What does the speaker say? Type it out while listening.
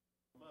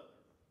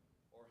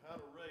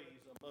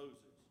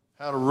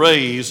How to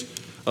raise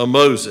a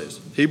Moses.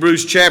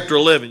 Hebrews chapter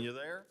 11. You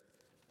there?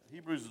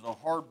 Hebrews is a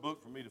hard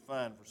book for me to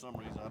find for some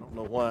reason. I don't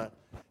know why.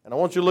 And I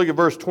want you to look at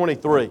verse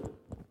 23.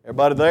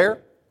 Everybody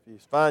there? If you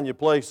find your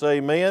place, say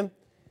amen.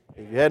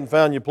 If you hadn't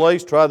found your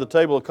place, try the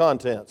table of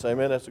contents.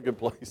 Amen. That's a good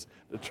place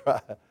to try.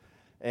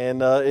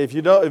 And if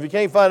you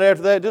can't find it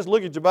after that, just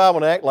look at your Bible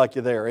and act like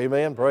you're there.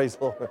 Amen. Praise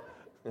the Lord.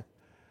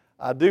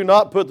 I do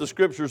not put the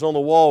scriptures on the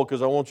wall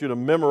because I want you to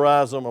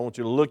memorize them. I want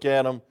you to look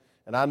at them.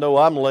 And I know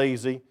I'm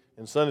lazy.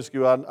 In Sunday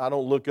school, I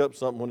don't look up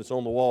something when it's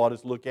on the wall. I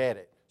just look at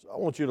it. So I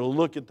want you to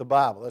look at the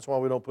Bible. That's why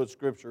we don't put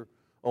scripture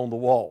on the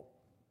wall.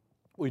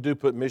 We do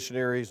put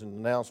missionaries and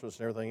announcements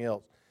and everything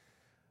else.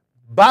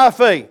 By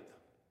faith,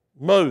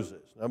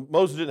 Moses. Now,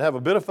 Moses didn't have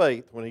a bit of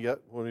faith when he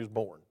was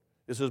born.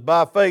 It says,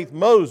 by faith,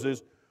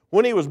 Moses,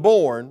 when he was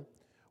born,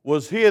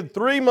 was hid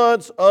 3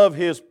 months of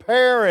his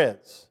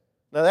parents.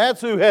 Now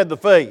that's who had the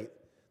faith.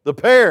 The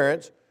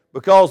parents,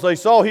 because they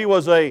saw he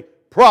was a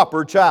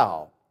proper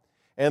child.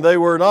 And they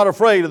were not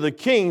afraid of the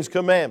king's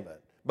commandment.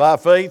 By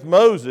faith,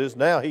 Moses,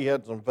 now he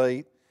had some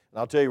faith, and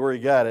I'll tell you where he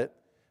got it.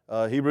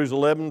 Hebrews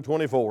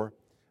 11:24.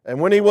 And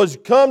when he was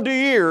come to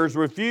years,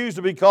 refused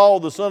to be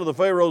called the son of the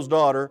Pharaoh's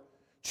daughter,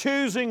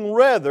 choosing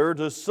rather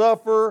to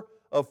suffer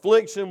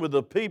affliction with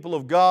the people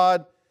of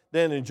God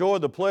than enjoy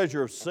the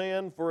pleasure of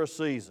sin for a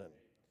season,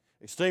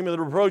 esteeming the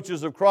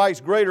reproaches of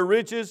Christ greater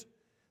riches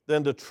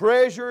than the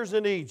treasures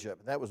in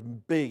Egypt. That was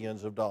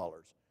billions of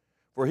dollars.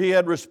 For he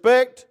had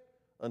respect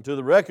unto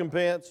the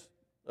recompense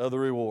of the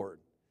reward.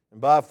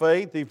 And by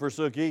faith he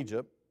forsook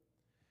Egypt,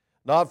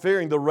 not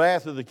fearing the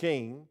wrath of the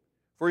king,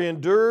 for he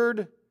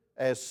endured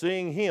as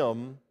seeing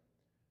him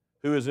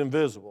who is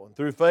invisible. And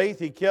through faith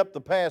he kept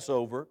the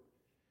Passover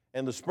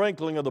and the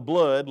sprinkling of the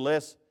blood,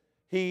 lest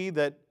he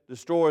that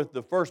destroyeth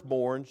the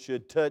firstborn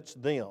should touch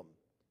them.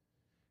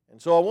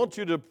 And so I want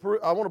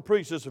to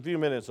preach just a few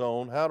minutes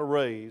on how to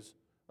raise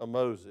a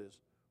Moses,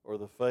 or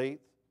the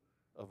faith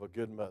of a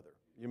good mother.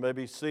 You may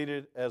be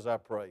seated as I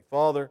pray.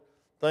 Father,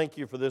 thank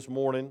you for this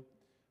morning.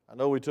 I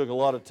know we took a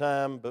lot of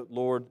time, but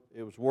Lord,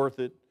 it was worth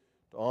it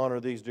to honor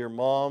these dear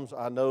moms.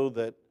 I know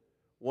that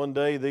one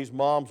day these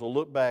moms will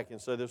look back and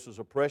say this was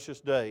a precious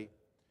day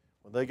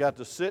when they got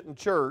to sit in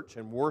church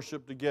and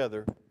worship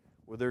together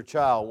with their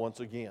child once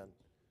again.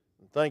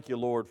 And thank you,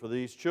 Lord, for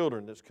these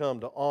children that's come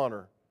to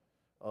honor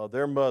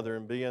their mother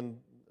and be in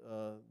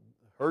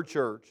her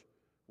church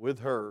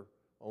with her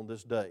on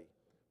this day.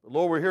 But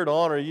Lord, we're here to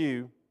honor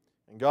you.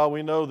 And God,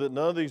 we know that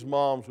none of these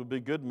moms would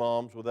be good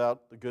moms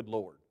without the good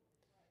Lord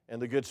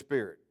and the good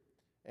Spirit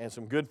and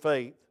some good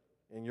faith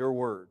in your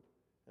word.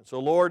 And so,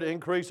 Lord,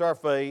 increase our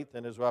faith.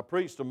 And as I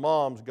preach to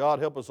moms, God,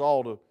 help us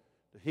all to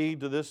heed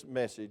to this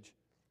message.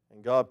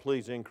 And God,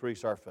 please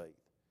increase our faith.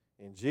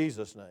 In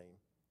Jesus' name,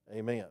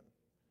 amen.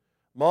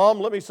 Mom,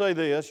 let me say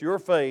this. Your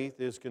faith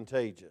is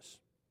contagious.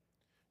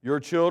 Your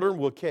children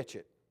will catch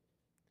it.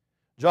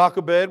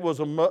 Jochebed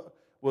was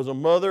a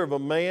mother of a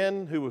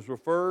man who was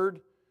referred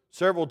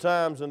several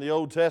times in the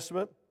Old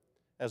Testament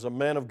as a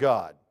man of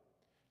God.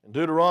 In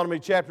Deuteronomy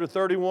chapter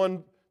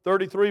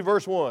 33,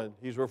 verse 1,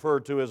 he's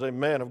referred to as a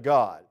man of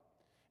God.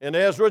 In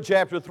Ezra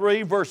chapter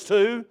 3, verse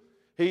 2,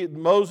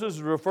 Moses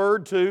is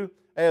referred to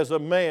as a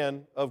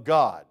man of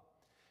God.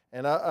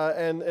 And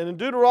in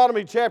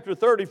Deuteronomy chapter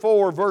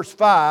 34, verse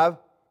 5,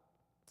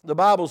 the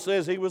Bible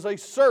says he was a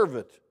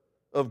servant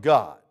of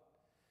God.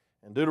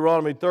 In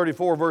Deuteronomy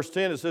 34, verse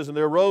 10, it says, and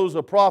there arose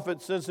a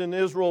prophet since in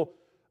Israel,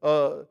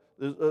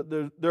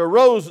 there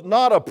arose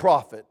not a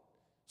prophet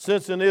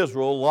since in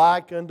Israel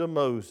like unto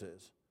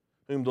Moses,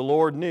 whom the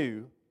Lord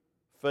knew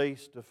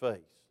face to face.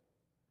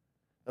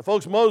 Now,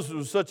 folks, Moses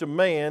was such a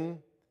man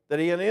that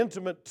he had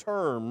intimate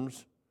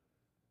terms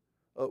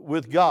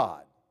with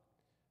God.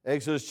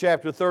 Exodus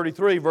chapter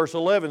 33, verse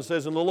 11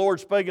 says, and the Lord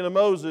spake unto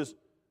Moses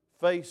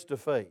face to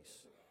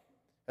face,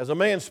 as a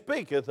man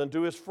speaketh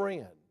unto his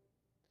friend.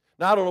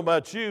 Now, I don't know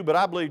about you, but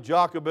I believe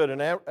Jochebed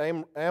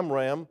and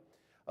Amram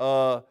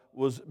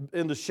was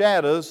in the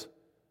shadows,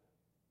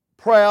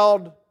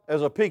 proud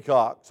as a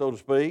peacock, so to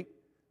speak,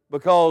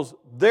 because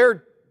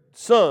their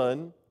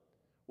son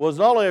was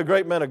not only a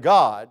great man of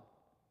God,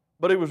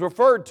 but he was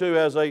referred to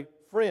as a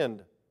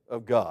friend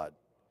of God,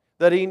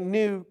 that he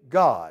knew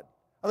God.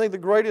 I think the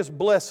greatest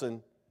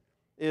blessing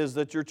is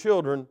that your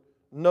children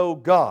know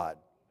God.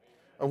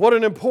 And what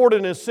an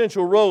important and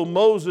essential role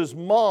Moses'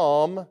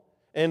 mom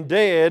and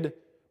dad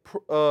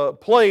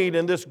played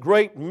in this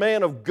great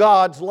man of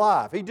God's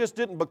life. He just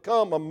didn't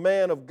become a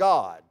man of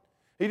God.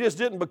 He just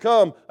didn't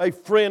become a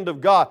friend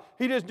of God.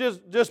 He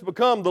just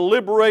become the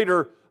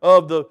liberator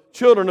of the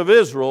children of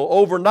Israel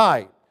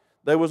overnight.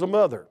 There was a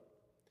mother.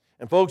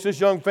 And folks, this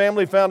young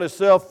family found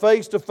itself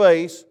face to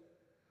face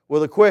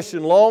with a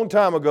question long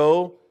time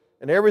ago,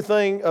 and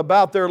everything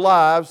about their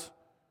lives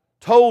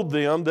told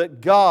them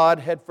that God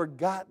had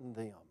forgotten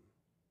them.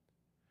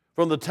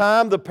 From the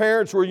time the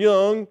parents were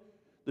young,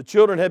 the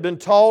children had been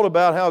taught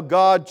about how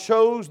God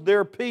chose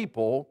their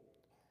people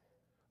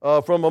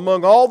from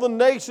among all the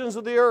nations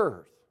of the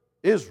earth,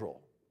 Israel.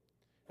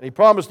 And He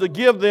promised to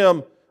give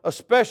them a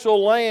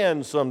special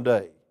land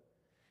someday.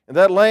 And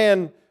that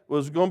land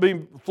was going to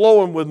be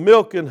flowing with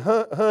milk and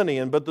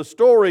honey. But the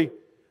story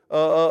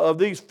of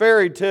these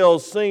fairy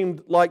tales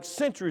seemed like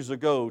centuries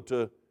ago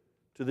to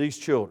these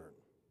children.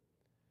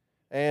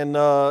 And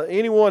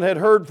anyone had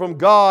heard from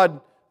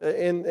God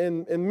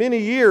in many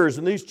years,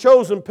 and these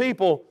chosen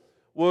people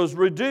was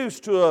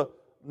reduced to a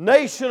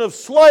nation of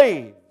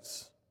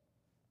slaves.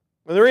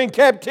 And they're in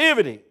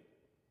captivity.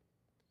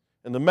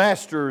 And the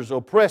masters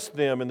oppressed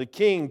them, and the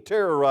king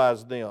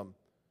terrorized them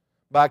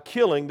by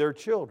killing their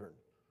children.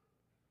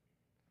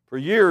 For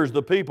years,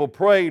 the people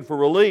prayed for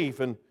relief,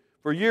 and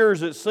for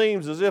years it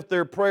seems as if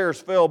their prayers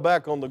fell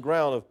back on the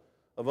ground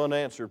of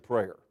unanswered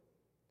prayer.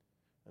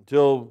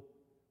 Until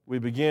we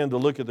began to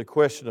look at the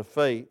question of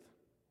faith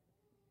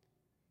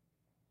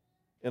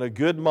in a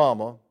good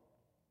mama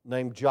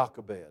named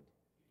Jochebed.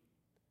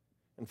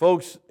 And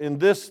folks, in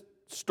this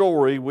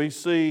story, we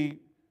see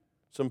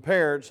some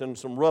parents in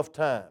some rough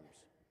times.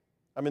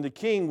 I mean, the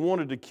king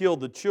wanted to kill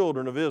the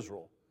children of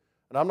Israel.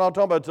 And I'm not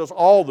talking about just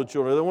all the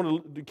children. They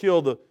wanted to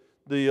kill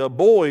the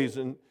boys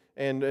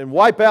and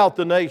wipe out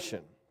the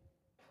nation.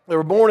 They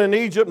were born in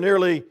Egypt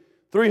nearly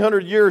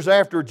 300 years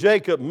after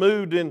Jacob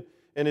moved in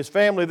his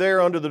family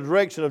there under the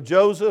direction of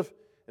Joseph.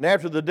 And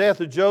after the death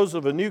of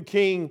Joseph, a new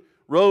king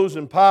rose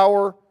in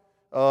power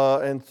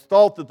and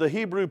thought that the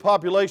Hebrew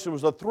population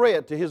was a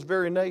threat to his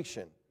very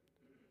nation.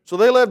 So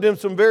they lived in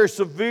some very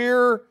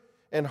severe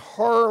and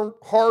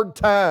hard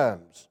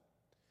times.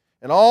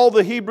 And all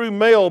the Hebrew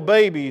male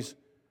babies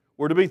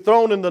were to be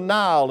thrown in the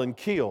Nile and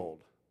killed.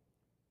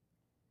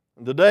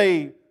 And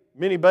today,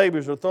 many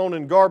babies are thrown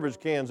in garbage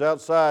cans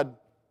outside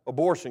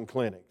abortion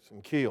clinics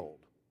and killed.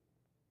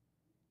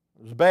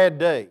 It was a bad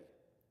day.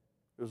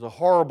 It was a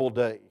horrible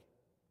day.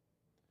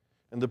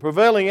 And the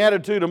prevailing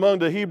attitude among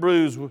the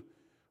Hebrews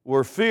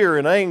were fear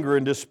and anger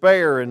and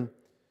despair, and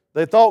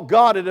they thought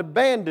God had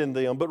abandoned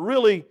them, but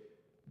really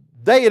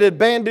they had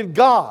abandoned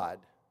God.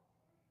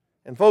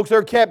 And folks,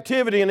 their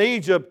captivity in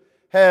Egypt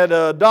had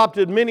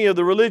adopted many of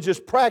the religious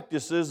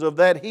practices of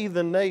that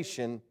heathen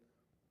nation.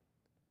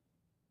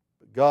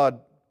 But God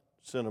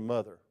sent a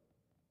mother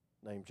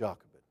named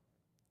Jochebed.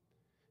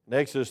 In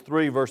Exodus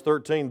 3, verse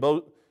 13,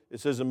 it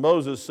says, "And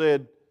Moses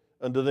said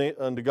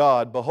unto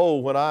God,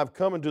 Behold, when I have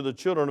come unto the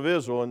children of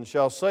Israel, and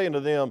shall say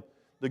unto them,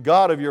 The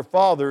God of your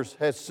fathers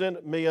has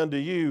sent me unto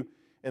you,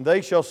 and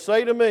they shall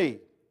say to me,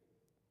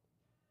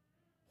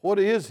 What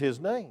is His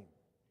name?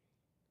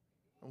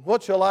 And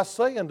what shall I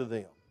say unto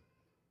them?"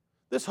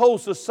 This whole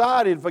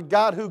society had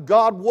forgot who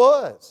God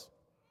was.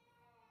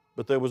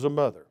 But there was a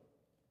mother.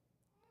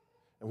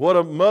 And what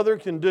a mother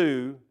can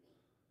do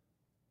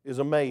is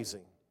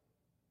amazing.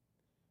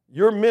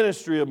 Your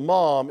ministry of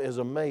mom is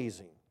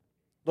amazing.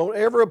 Don't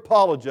ever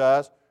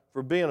apologize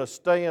for being a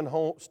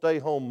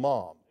stay-home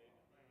mom.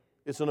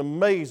 It's an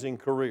amazing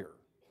career.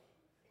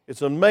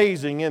 It's an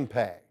amazing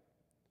impact.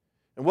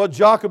 And what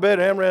Jochebed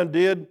and Amram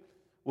did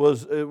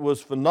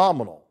was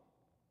phenomenal.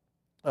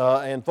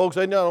 And folks,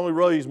 they not only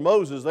raised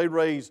Moses, they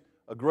raised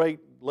a great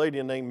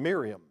lady named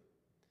Miriam,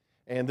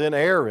 and then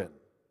Aaron.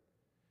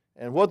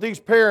 And what these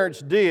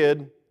parents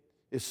did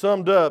is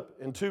summed up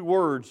in two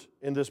words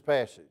in this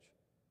passage: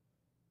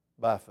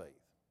 by faith.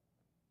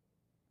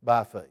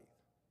 By faith.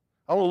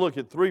 I want to look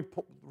at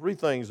three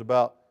things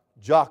about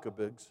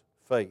Jochebed's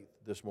faith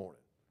this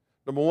morning.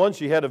 Number one,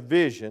 she had a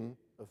vision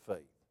of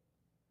faith.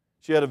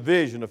 She had a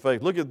vision of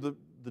faith. Look at the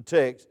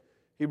text.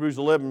 Hebrews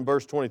 11,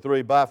 verse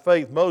 23. By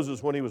faith,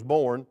 Moses, when he was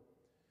born,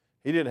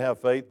 he didn't have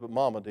faith, but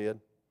Mama did,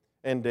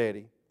 and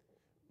Daddy,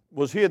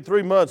 was hid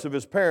 3 months of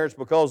his parents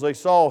because they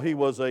saw he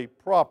was a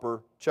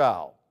proper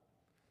child.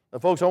 Now,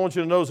 folks, I want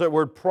you to notice that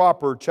word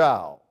proper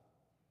child.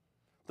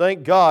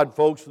 Thank God,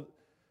 folks,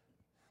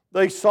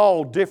 they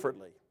saw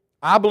differently.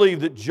 I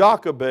believe that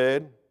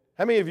Jochebed,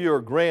 how many of you are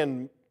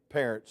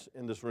grandparents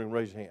in this room?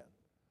 Raise your hand.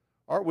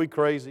 Aren't we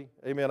crazy?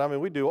 Amen. I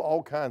mean, we do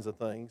all kinds of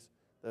things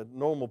that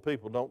normal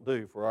people don't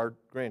do for our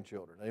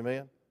grandchildren.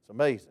 Amen? It's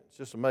amazing. It's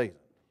just amazing.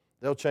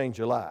 They'll change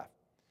your life.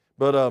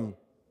 But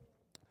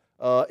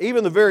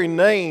even the very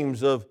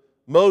names of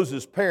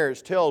Moses'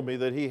 parents tell me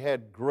that they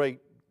had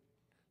great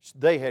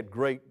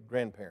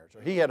grandparents,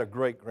 or he had a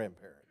great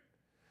grandparent.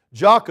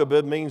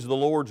 Jochebed means the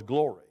Lord's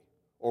glory,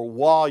 or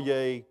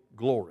Yahweh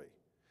glory.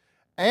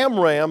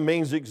 Amram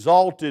means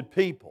exalted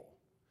people.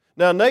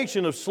 Now, a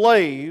nation of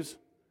slaves,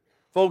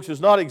 folks,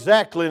 is not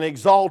exactly an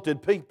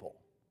exalted people.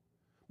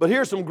 But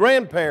here's some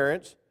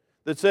grandparents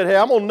that said, hey,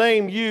 I'm going to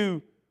name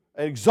you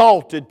an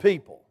exalted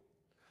people.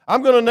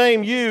 I'm going to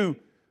name you,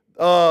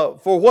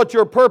 for what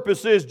your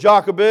purpose is,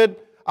 Jochebed,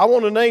 I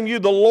want to name you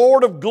the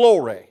Lord of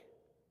glory,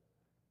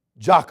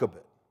 Jochebed.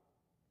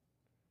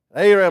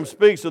 Abraham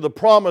speaks of the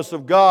promise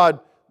of God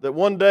that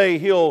one day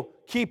He'll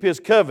keep His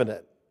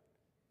covenant,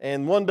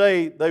 and one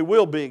day they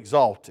will be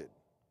exalted.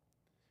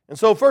 And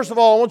so, first of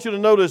all, I want you to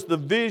notice the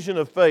vision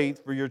of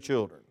faith for your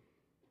children.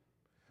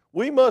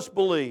 We must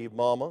believe,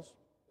 mamas,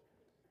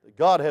 that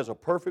God has a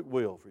perfect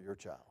will for your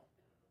child,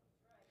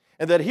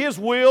 and that His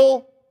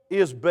will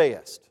is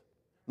best.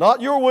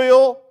 Not your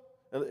will,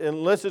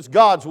 unless it's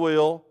God's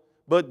will,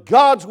 but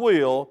God's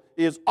will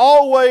is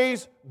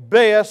always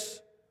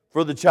best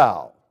for the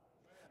child.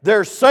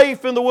 They're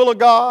safe in the will of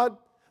God.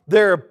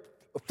 They're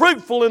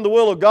fruitful in the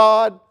will of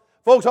God.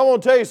 Folks, I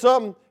want to tell you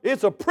something.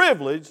 It's a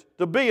privilege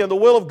to be in the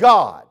will of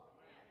God.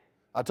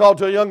 I talked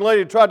to a young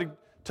lady who tried to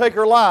take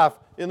her life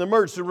in the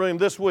emergency room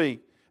this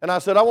week. And I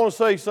said, I want to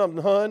say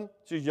something, hon.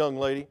 She's a young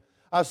lady.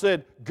 I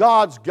said,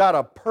 God's got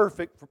a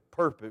perfect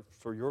purpose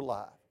for your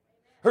life.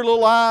 Her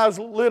little eyes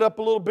lit up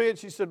a little bit.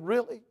 She said,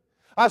 really?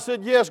 I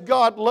said, yes,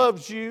 God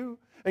loves you.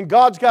 And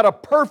God's got a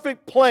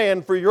perfect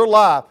plan for your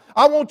life.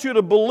 I want you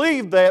to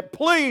believe that.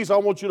 Please, I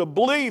want you to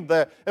believe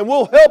that. And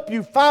we'll help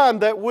you find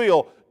that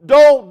will.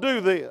 Don't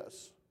do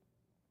this.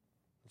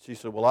 She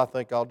said, well, I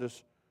think I'll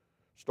just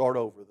start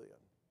over then.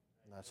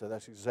 And I said,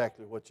 that's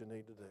exactly what you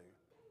need to do.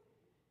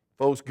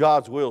 Folks,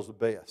 God's will is the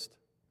best.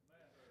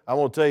 I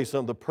want to tell you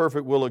something, the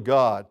perfect will of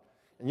God.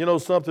 And you know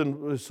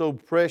something that's so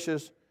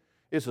precious?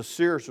 It's a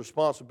serious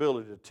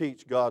responsibility to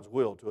teach God's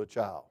will to a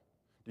child.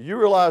 Do you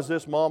realize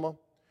this, Mama?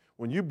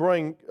 When you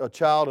bring a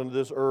child into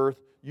this earth,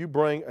 you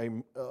bring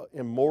an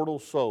immortal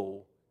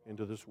soul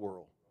into this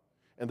world.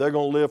 And they're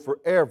going to live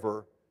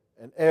forever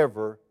and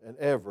ever and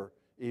ever,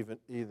 either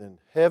in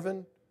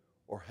heaven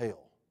or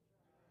hell.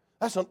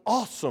 That's an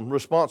awesome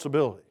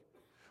responsibility.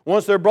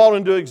 Once they're brought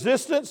into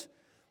existence,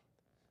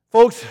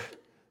 folks,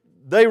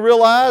 they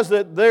realize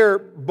that they're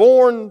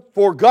born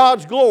for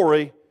God's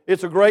glory.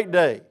 It's a great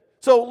day.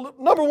 So,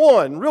 number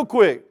one, real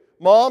quick,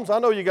 moms, I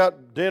know you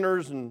got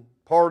dinners and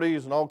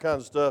parties and all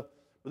kinds of stuff.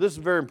 But this is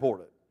very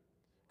important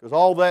because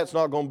all that's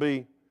not going to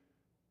be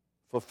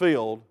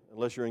fulfilled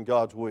unless you're in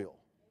God's will.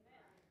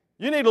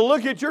 You need to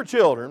look at your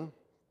children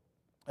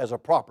as a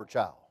proper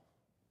child.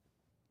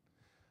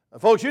 And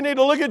folks, you need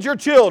to look at your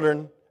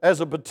children as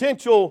a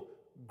potential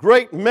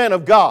great man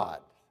of God,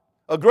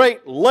 a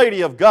great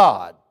lady of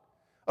God,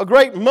 a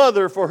great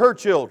mother for her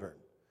children,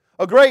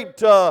 a great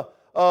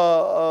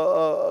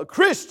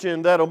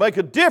Christian that'll make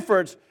a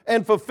difference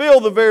and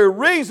fulfill the very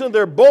reason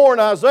they're born.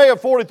 Isaiah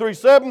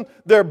 43:7,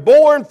 they're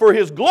born for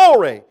His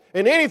glory.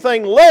 And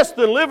anything less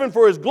than living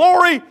for His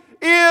glory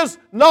is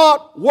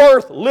not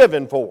worth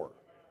living for.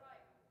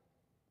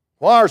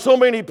 Why are so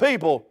many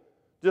people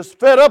just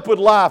fed up with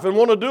life and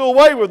want to do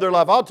away with their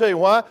life? I'll tell you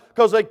why.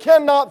 Because they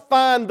cannot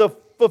find the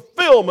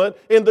fulfillment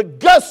in the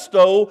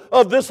gusto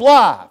of this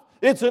life.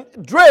 It's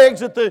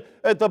dregs at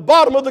the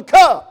bottom of the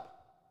cup.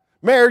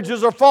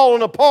 Marriages are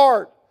falling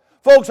apart.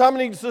 Folks, how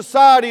many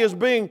society is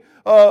being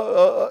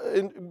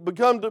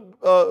become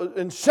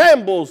in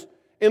shambles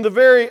in the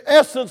very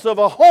essence of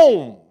a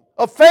home,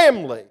 a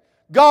family?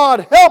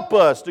 God help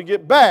us to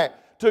get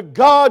back to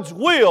God's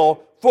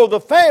will for the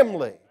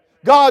family,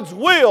 God's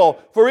will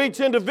for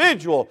each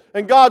individual,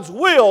 and God's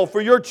will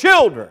for your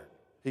children.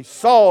 She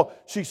saw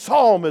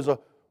him as a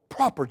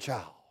proper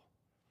child.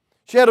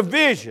 She had a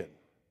vision.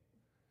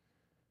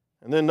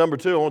 And then number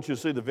two, I want you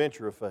to see the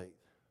venture of faith.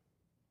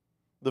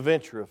 The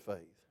venture of faith.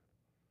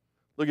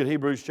 Look at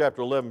Hebrews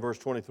chapter 11, verse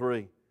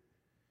 23.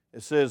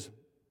 It says, he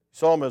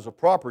saw him as a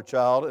proper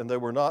child, and they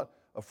were not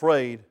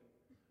afraid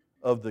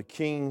of the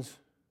king's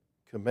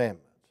commandment.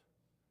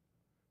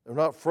 They were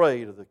not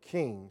afraid of the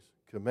king's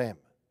commandment.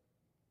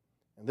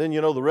 And then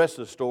you know the rest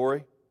of the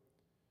story.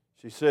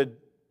 She said,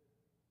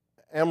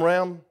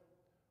 Amram,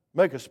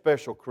 make a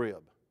special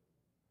crib,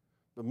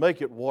 but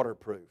make it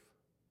waterproof.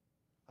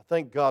 I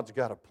think God's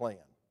got a plan.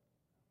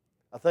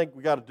 I think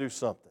we got to do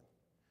something.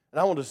 And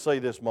I want to say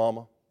this,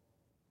 Mama.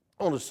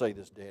 I want to say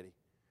this, Daddy.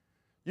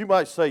 You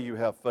might say you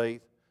have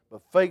faith,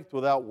 but faith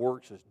without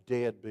works is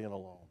dead being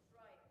alone.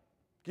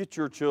 Get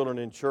your children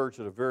in church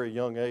at a very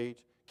young age.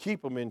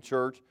 Keep them in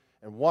church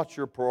and watch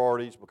your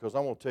priorities, because I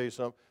want to tell you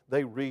something.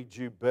 They read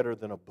you better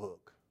than a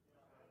book.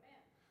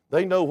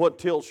 They know what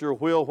tilts your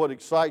wheel, what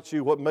excites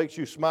you, what makes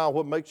you smile,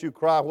 what makes you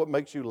cry, what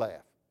makes you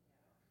laugh.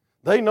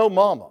 They know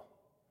Mama.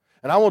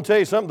 And I want to tell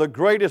you something, the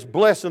greatest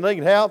blessing they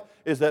can have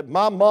is that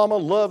my mama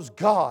loves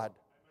God.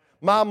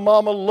 My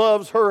mama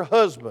loves her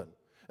husband.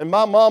 And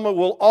my mama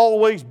will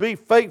always be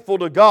faithful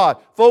to God.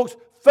 Folks,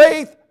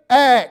 faith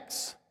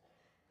acts.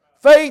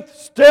 Faith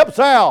steps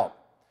out.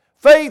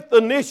 Faith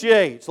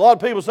initiates. A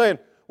lot of people saying,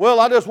 well,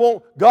 I just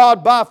want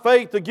God by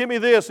faith to give me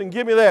this and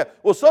give me that.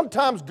 Well,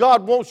 sometimes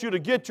God wants you to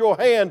get your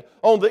hand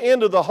on the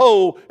end of the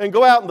hoe and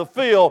go out in the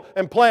field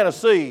and plant a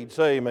seed.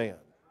 Say amen.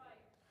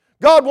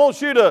 God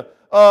wants you to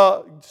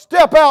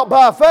step out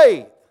by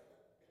faith.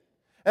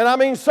 And I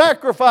mean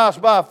sacrifice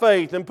by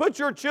faith, and put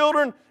your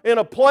children in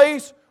a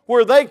place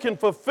where they can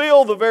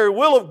fulfill the very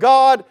will of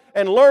God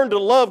and learn to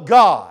love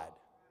God.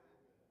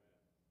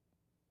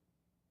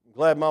 I'm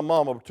glad my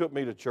mama took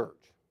me to church.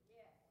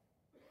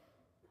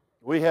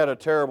 We had a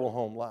terrible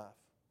home life.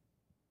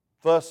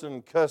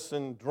 Fussing,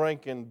 cussing,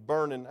 drinking,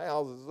 burning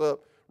houses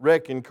up,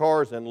 wrecking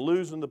cars, and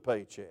losing the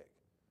paycheck.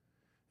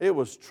 It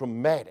was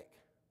traumatic.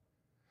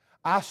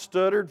 I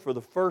stuttered for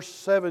the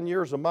first 7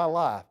 years of my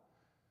life.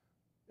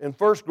 In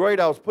first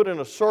grade, I was put in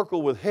a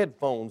circle with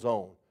headphones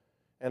on.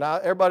 And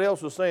everybody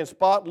else was saying,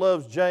 Spot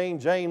loves Jane,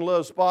 Jane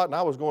loves Spot, and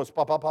I was going,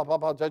 Spot, Pop, Pop, Pop,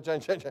 Pop, Jane, Jane,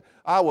 Jane.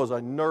 I was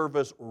a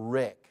nervous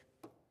wreck.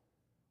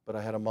 But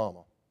I had a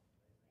mama.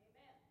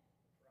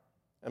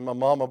 And my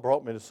mama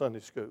brought me to Sunday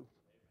school.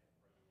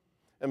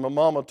 and my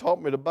mama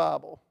taught me the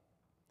Bible.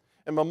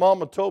 And my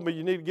mama told me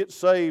you need to get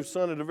saved,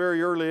 son, at a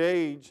very early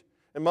age.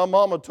 And my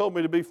mama told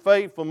me to be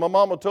faithful. My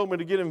mama told me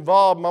to get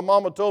involved. My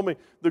mama told me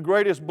the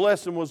greatest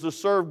blessing was to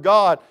serve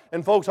God.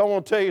 And folks, I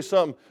want to tell you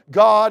something.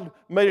 God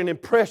made an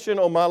impression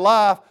on my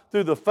life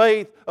through the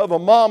faith of a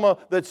mama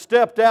that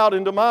stepped out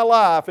into my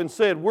life and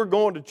said, we're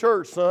going to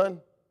church, son.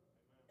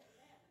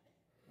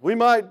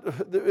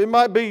 It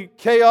might be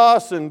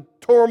chaos and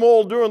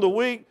turmoil during the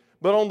week,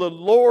 but on the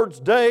Lord's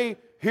day,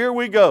 here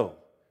we go.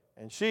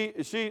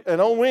 And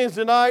on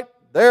Wednesday night,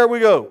 there we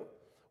go.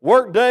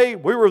 Work day,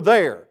 we were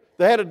there.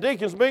 They had a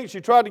deacon's meeting.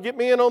 She tried to get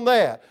me in on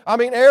that. I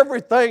mean,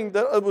 everything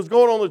that was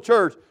going on in the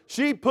church,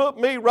 she put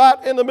me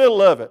right in the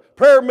middle of it.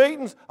 Prayer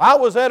meetings, I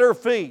was at her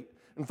feet.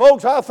 And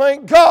folks, I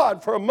thank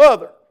God for a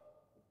mother,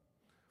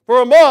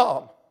 for a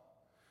mom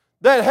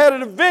that had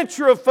an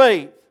adventure of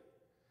faith,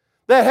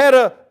 that had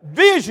a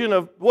vision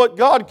of what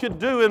God could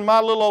do in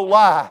my little old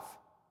life.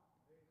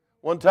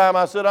 One time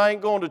I said, I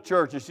ain't going to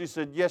church. And she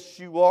said, yes,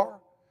 you are.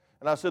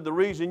 And I said, the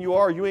reason you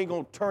are, you ain't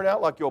going to turn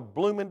out like your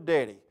blooming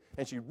daddy.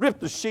 And she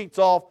ripped the sheets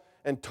off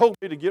and told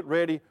me to get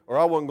ready or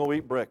I wasn't going to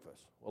eat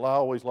breakfast. Well, I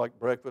always liked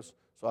breakfast,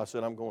 so I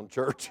said, I'm going to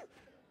church.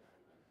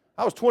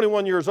 I was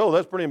 21 years old.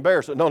 That's pretty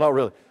embarrassing. No, not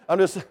really. I'm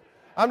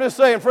just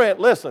saying, friend,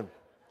 listen.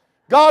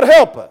 God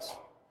help us.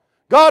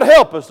 God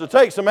help us to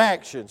take some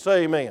action.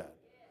 Say amen.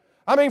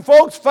 I mean,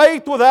 folks,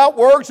 faith without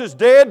works is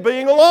dead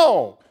being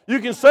alone. You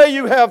can say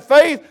you have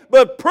faith,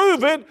 but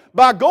prove it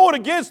by going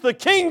against the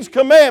King's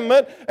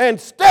commandment and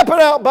stepping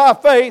out by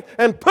faith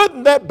and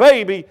putting that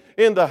baby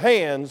in the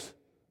hands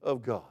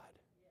of God.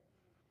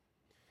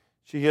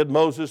 She hid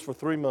Moses for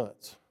 3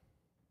 months.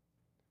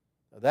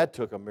 Now, that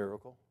took a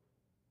miracle.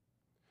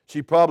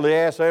 She probably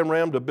asked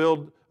Amram to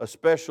build a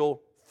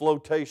special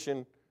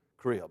flotation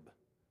crib,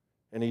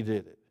 and he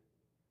did it.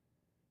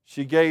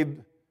 She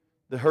gave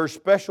her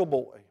special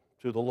boy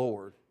to the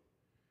Lord,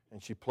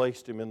 and she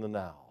placed him in the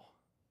Nile.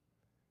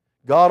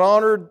 God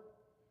honored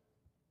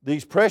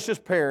these precious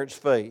parents'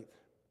 faith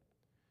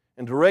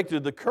and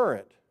directed the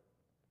current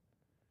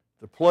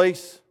to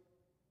place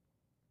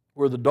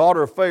where the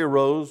daughter of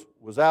Pharaoh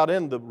was out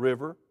in the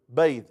river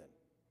bathing.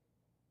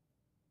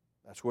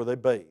 That's where they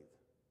bathed.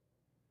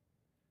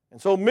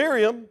 And so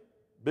Miriam,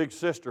 big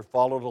sister,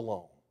 followed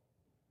along.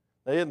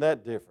 Now, isn't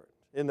that different?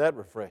 Isn't that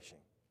refreshing?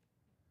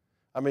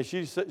 I mean,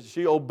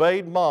 she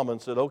obeyed Mama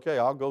and said, okay,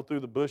 I'll go through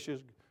the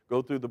bushes,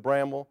 go through the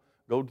bramble,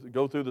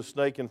 go through the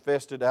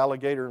snake-infested,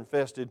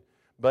 alligator-infested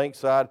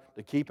bankside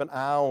to keep an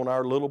eye on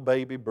our little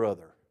baby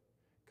brother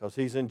because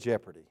he's in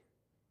jeopardy.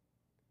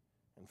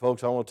 And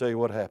folks, I want to tell you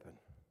what happened.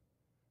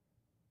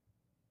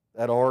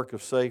 That ark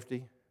of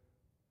safety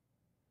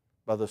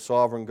by the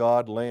sovereign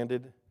God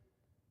landed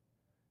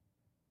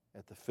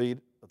at the feet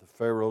of the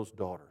Pharaoh's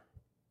daughter.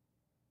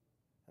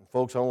 And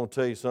folks, I want to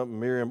tell you something.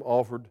 Miriam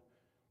offered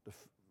to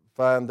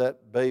find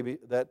that baby,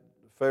 that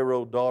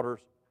Pharaoh daughter,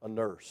 a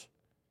nurse.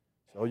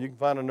 So you can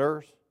find a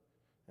nurse.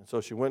 And so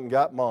she went and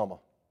got Mama.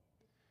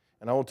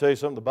 And I want to tell you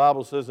something. The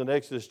Bible says in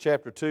Exodus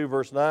chapter 2,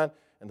 verse 9,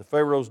 and the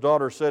Pharaoh's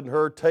daughter said to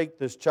her, take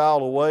this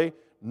child away,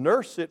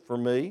 nurse it for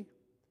me,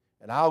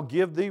 and I'll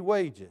give thee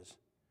wages.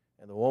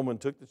 And the woman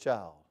took the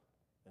child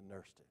and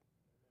nursed it.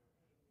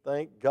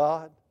 Thank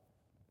God.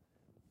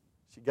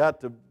 She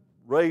got to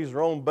raise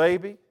her own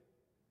baby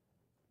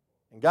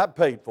and got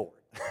paid for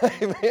it.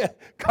 Amen.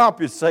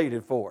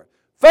 Compensated for it.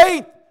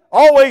 Faith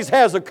always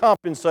has a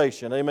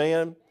compensation.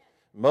 Amen.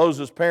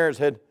 Moses' parents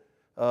had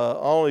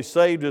only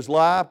saved his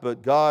life,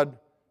 but God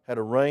had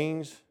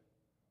arranged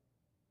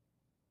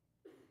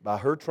by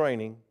her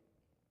training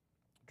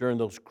during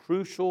those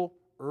crucial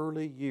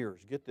early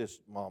years. Get this,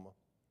 Mama.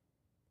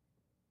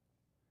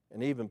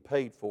 And even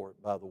paid for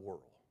it by the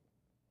world.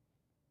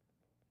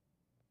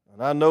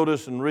 And I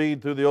notice and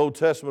read through the Old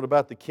Testament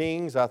about the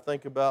kings, I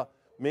think about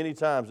many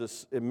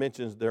times it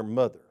mentions their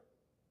mother.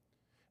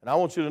 And I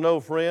want you to know,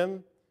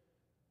 friend,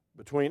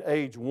 between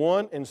age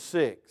 1 and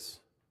 6,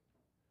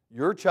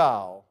 your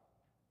child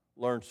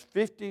learns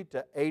 50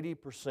 to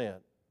 80%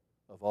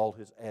 of all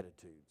his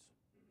attitudes.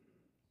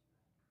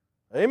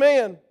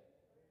 Amen.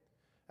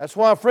 That's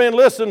why, friend,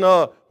 listen,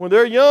 when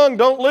they're young,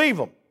 don't leave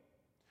them.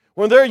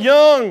 When they're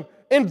young,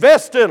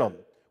 invest in them.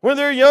 When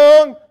they're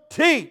young,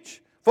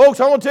 teach.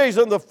 Folks, I want to tell you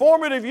something. The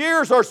formative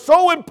years are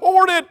so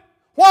important.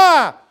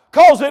 Why?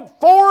 Because it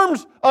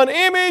forms an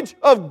image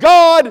of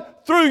God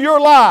through your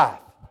life.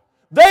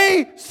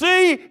 They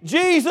see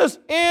Jesus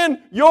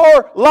in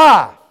your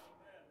life.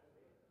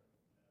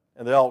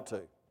 And they ought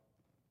to.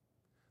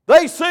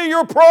 They see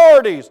your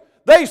priorities.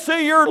 They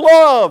see your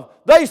love.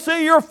 They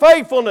see your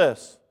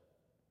faithfulness.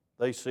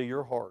 They see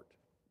your heart.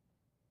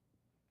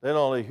 They not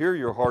only hear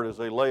your heart as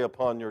they lay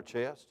upon your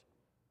chest,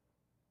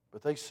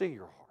 but they see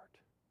your heart.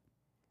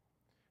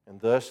 And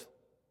thus,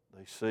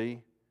 they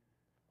see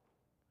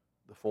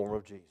the form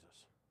of Jesus.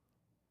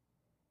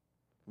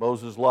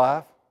 Moses'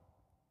 life,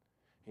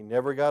 he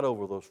never got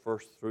over those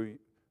first three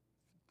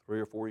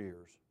or 4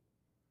 years,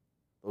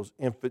 those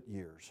infant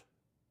years.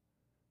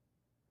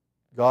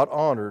 God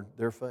honored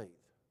their faith.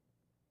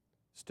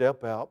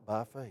 Step out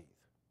by faith.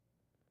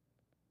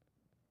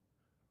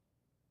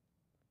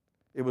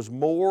 It was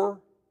more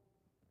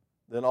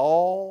than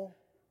all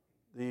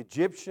the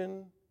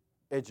Egyptian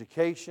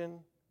education.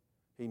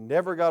 He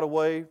never got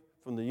away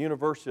from the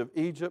University of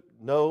Egypt,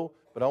 no,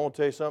 but I want to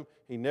tell you something.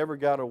 He never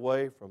got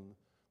away from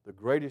the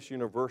greatest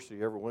university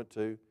he ever went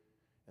to,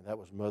 and that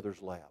was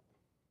Mother's lap.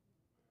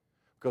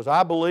 Because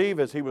I believe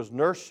as she was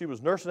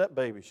nursing that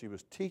baby, she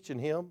was teaching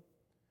him.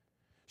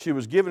 She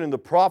was giving him the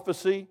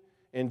prophecy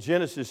in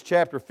Genesis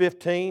chapter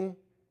 15.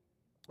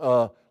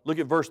 Look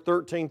at verse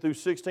 13 through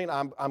 16.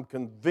 I'm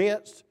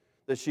convinced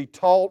that she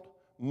taught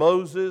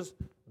Moses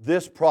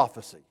this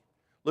prophecy.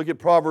 Look at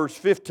Proverbs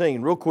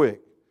 15 real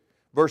quick.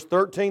 Verse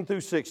 13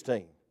 through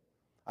 16.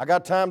 I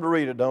got time to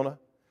read it, don't I?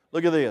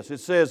 Look at this. It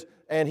says,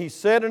 and he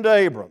said unto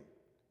Abram,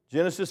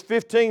 Genesis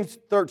 15,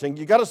 13.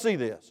 You got to see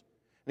this.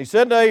 And he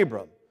said unto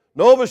Abram,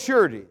 know of a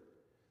surety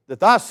that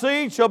thy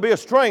seed shall be a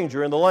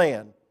stranger in the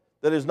land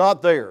that is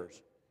not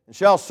theirs, and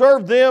shall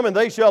serve them, and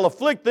they shall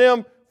afflict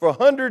them for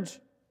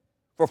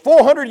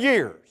 400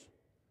 years.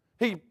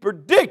 He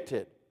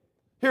predicted.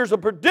 Here's a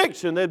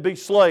prediction they'd be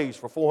slaves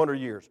for 400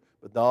 years.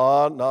 But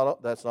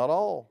that's not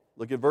all.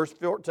 Look at verse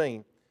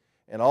 14.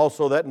 And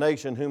also that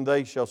nation whom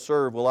they shall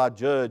serve will I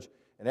judge,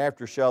 and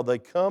after shall they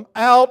come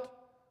out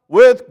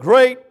with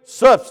great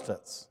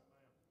substance.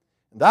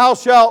 And thou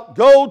shalt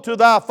go to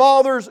thy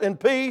fathers in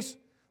peace.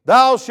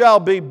 Thou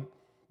shalt be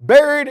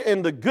buried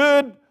in the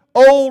good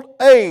old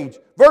age.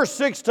 Verse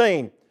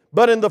 16.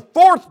 But in the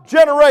fourth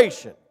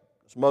generation,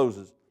 that's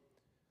Moses,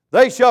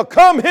 they shall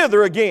come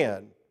hither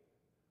again,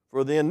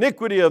 for the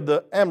iniquity of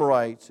the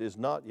Amorites is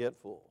not yet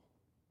full.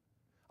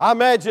 I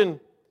imagine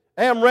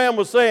Amram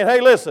was saying, hey,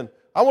 listen,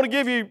 I want to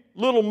give you,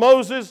 little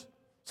Moses,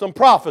 some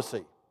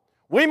prophecy.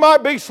 We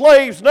might be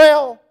slaves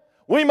now.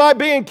 We might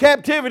be in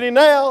captivity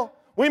now.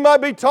 We might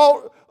be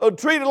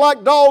treated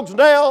like dogs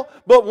now.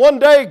 But one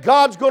day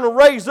God's going to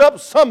raise up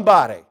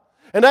somebody.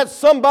 And that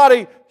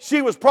somebody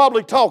she was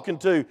probably talking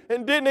to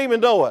and didn't even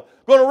know it.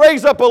 Going to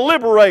raise up a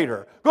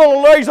liberator.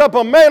 Going to raise up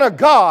a man of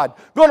God.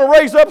 Going to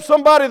raise up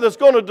somebody that's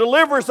going to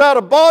deliver us out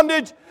of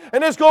bondage.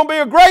 And it's going to be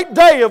a great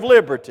day of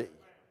liberty.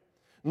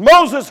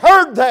 Moses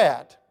heard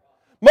that.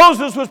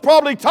 Moses was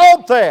probably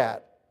taught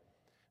that.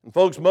 And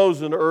folks,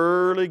 Moses'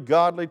 early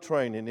godly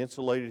training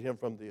insulated him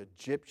from the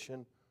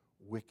Egyptian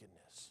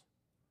wickedness.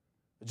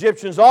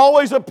 Egyptian's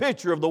always a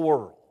picture of the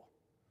world.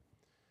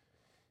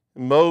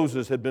 And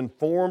Moses had been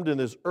formed in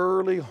his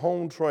early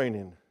home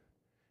training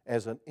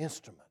as an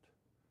instrument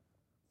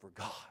for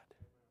God.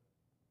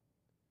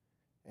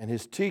 And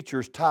his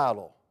teacher's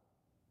title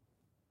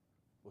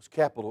was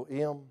capital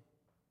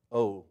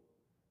M-O-T-H.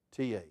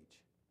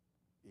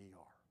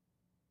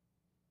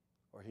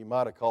 Or he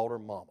might have called her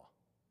Mama.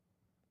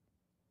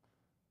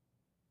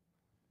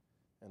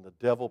 And the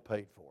devil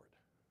paid for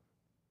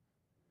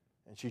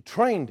it. And she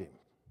trained him.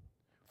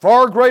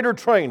 Far greater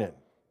training.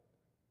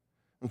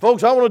 And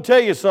folks, I want to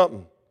tell you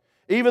something.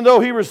 Even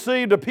though he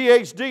received a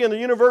PhD in the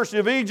University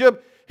of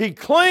Egypt, he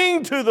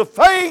clung to the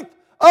faith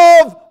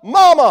of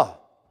Mama.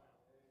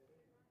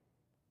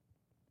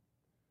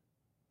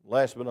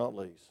 Last but not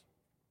least,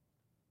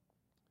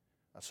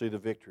 I see the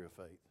victory of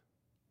faith.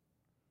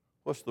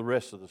 What's the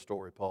rest of the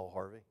story, Paul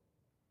Harvey?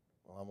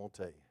 Well, I'm going to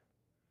tell you.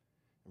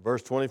 In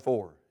verse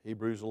 24,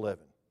 Hebrews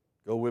 11.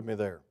 Go with me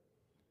there,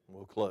 and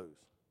we'll close.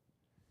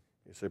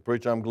 You say,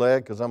 preacher, I'm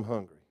glad because I'm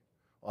hungry.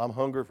 Well, I'm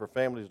hungry for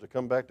families to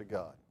come back to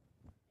God.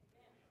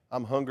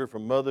 I'm hungry for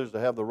mothers to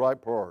have the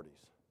right priorities.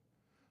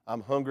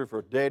 I'm hungry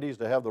for daddies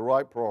to have the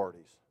right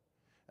priorities.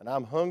 And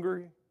I'm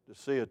hungry to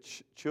see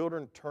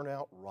children turn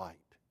out right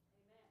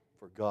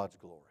for God's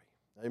glory.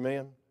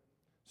 Amen?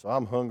 So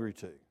I'm hungry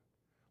too.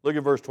 Look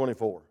at verse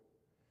 24.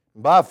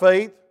 By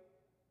faith,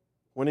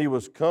 when he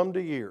was come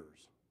to years,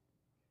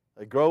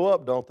 they grow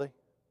up, don't they?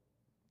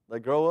 They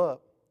grow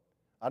up.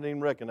 I didn't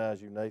even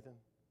recognize you, Nathan.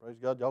 Praise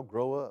God, y'all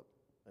grow up.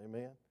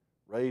 Amen.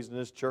 Raised in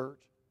this church,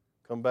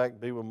 come back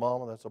and be with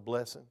Mama, that's a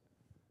blessing.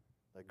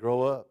 They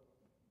grow up.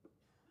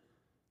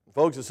 And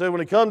folks, it said when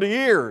he come to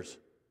years,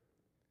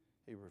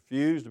 he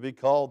refused to be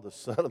called the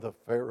son of the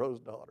Pharaoh's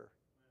daughter.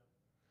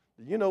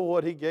 Do you know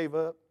what he gave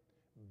up?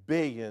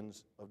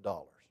 Billions of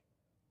dollars.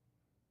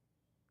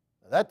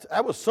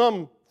 That was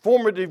some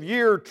formative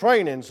year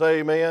training, say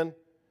amen,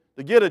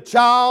 to get a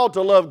child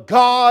to love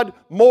God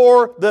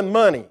more than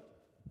money.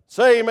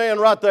 Say amen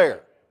right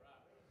there.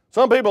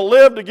 Some people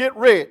live to get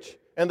rich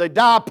and they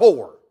die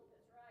poor.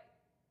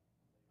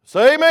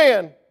 Say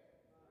amen.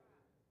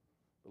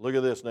 Look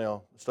at this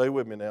now. Stay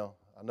with me now.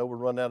 I know we're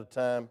running out of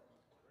time,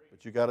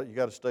 but you got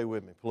to stay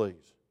with me,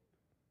 please.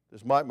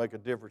 This might make a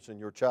difference in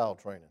your child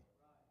training.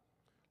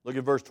 Look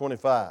at verse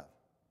 25.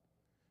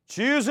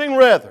 Choosing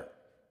rather.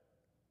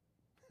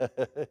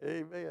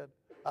 Amen.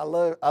 I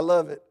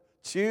love it.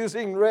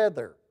 Choosing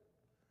rather.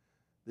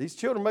 These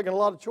children are making a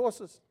lot of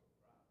choices.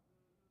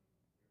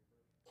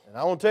 And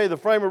I want to tell you the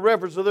frame of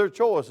reference of their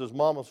choice is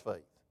Mama's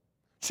faith.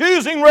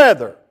 Choosing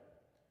rather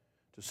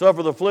to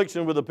suffer the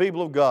affliction with the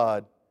people of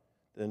God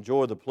than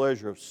enjoy the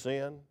pleasure of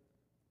sin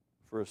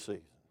for a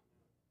season.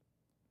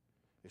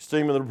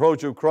 Esteeming the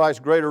reproach of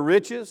Christ greater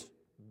riches,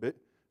 hey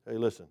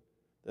listen,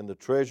 than the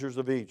treasures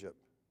of Egypt,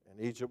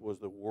 and Egypt was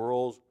the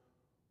world's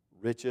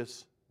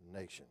richest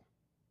nation.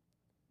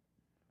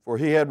 For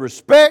he had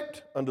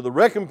respect unto the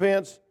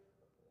recompense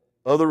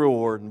of the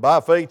reward, and by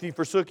faith he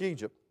forsook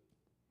Egypt,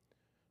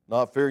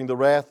 not fearing the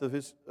wrath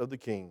of the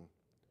king,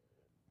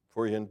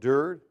 for he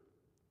endured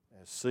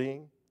as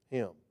seeing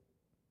him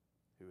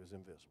who is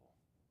invisible.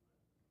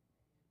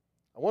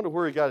 I wonder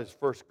where he got his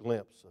first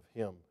glimpse of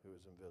him who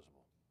is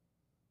invisible.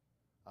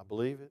 I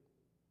believe it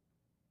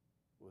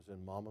was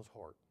in Mama's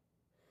heart.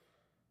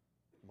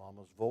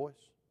 Mama's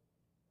voice,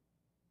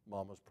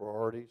 Mama's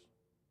priorities,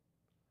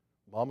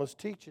 Mama's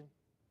teaching,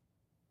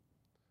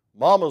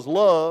 Mama's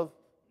love,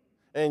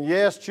 and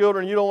yes,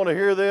 children, you don't want to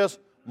hear this,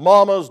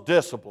 Mama's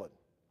discipline.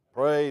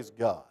 Praise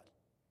God.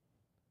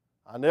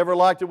 I never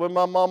liked it when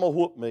my mama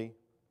whooped me,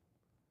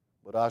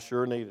 but I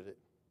sure needed it.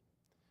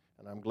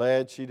 And I'm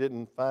glad she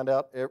didn't find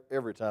out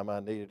every time I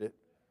needed it,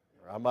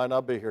 or I might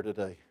not be here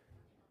today.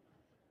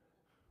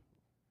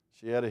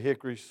 She had a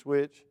hickory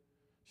switch.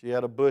 She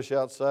had a bush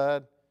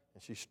outside,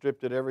 and she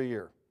stripped it every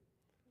year,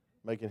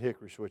 making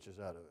hickory switches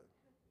out of it.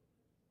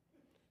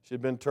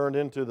 She'd been turned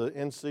into the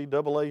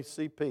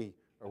NCAACP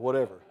or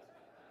whatever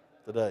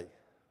today.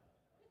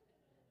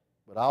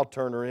 But I'll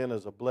turn her in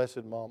as a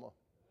blessed mama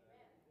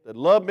that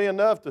loved me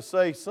enough to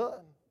say, son,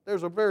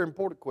 there's a very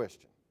important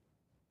question.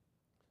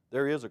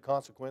 There is a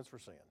consequence for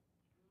sin.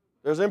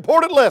 There's an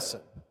important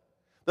lesson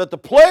that the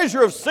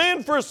pleasure of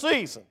sin for a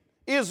season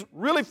is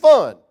really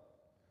fun,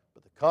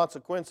 but the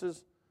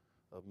consequences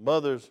of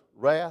mother's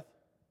wrath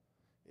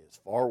is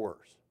far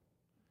worse.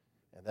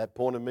 And that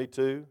pointed me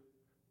to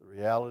the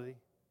reality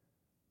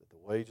that the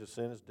wage of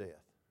sin is death.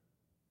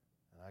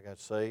 And I got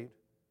saved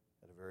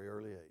at a very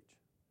early age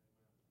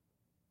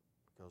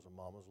because of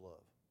Mama's love.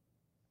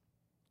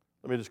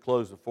 Let me just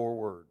close with 4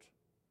 words.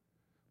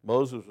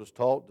 Moses was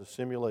taught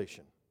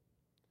dissimulation.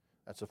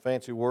 That's a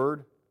fancy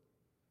word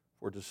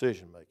for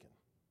decision making.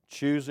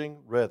 Choosing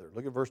rather.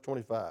 Look at verse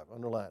 25.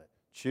 Underline it.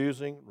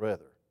 Choosing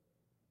rather.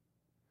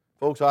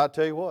 Folks, I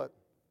tell you what,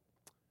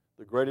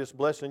 the greatest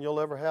blessing you'll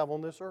ever have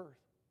on this earth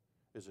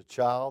is a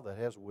child that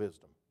has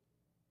wisdom.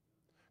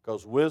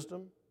 Because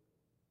wisdom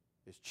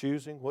is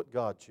choosing what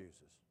God chooses.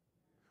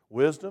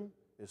 Wisdom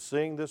is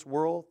seeing this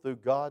world through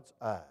God's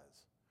eyes.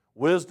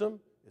 Wisdom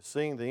is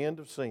seeing the end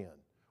of sin.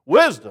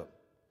 Wisdom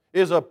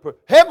is a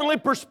heavenly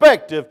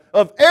perspective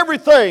of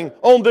everything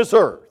on this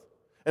earth.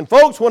 And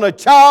folks, when a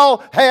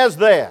child has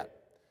that,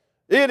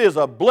 it is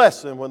a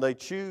blessing when they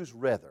choose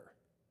rather.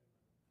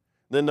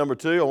 Then number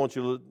 2, I want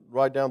you to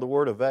write down the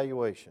word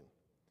evaluation.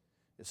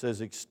 It says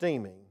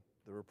esteeming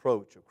the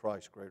reproach of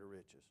Christ's greater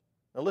riches.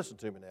 Now listen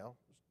to me now.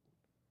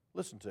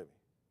 Listen to me.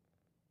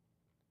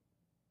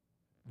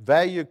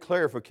 Value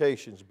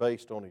clarifications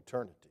based on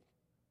eternity.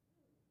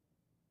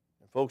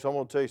 And folks, I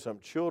want to tell you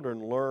something.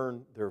 Children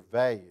learn their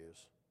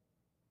values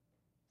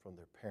from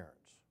their parents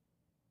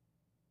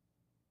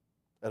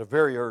at a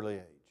very early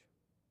age.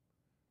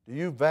 Do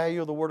you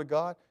value the Word of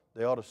God?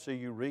 They ought to see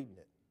you reading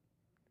it.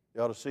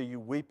 They ought to see you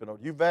weeping. Do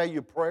you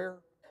value prayer?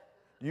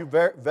 Do you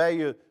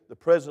value the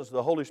presence of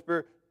the Holy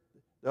Spirit?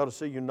 They ought to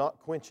see you not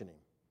quenching Him.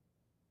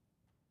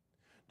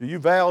 Do you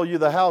value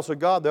the house of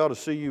God? They ought to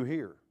see you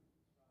here.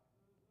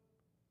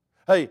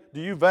 Hey,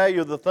 do you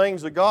value the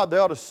things of God? They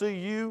ought to see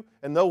you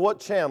and know what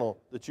channel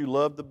that you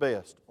love the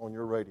best on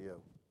your radio.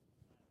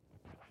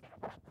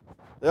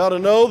 They ought to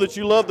know that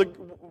you love the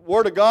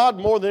Word of God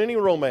more than any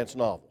romance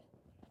novel.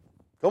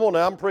 Come on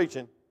now, I'm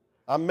preaching.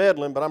 I'm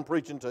meddling, but I'm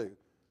preaching too.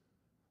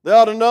 They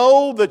ought to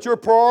know that your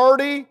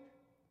priority,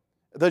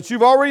 that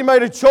you've already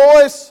made a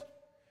choice,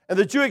 and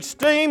that you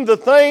esteem the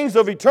things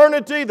of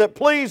eternity that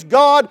please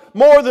God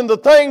more than the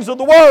things of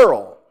the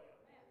world.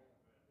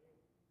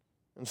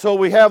 And so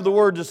we have the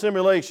word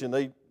dissimulation.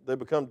 They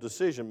become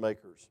decision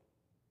makers.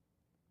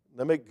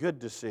 They make good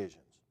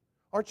decisions.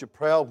 Aren't you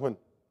proud when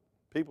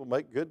people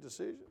make good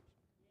decisions?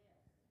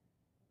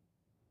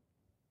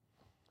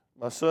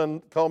 My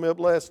son called me up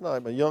last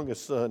night, my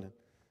youngest son, and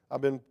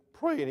I've been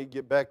praying he'd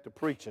get back to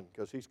preaching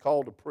because he's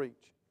called to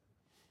preach.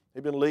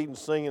 He's been leading,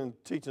 singing, and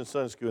teaching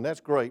Sunday school, and that's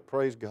great,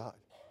 praise God.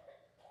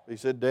 He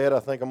said, Dad,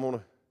 I think I'm going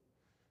to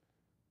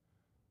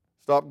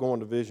stop going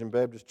to Vision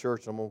Baptist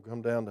Church. I'm going to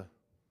come down to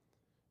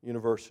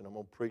University, and I'm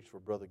going to preach for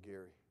Brother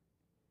Gary.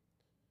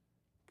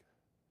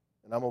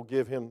 And I'm going to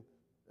give him,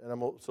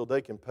 so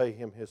they can pay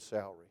him his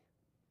salary.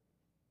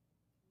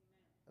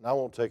 And I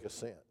won't take a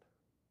cent.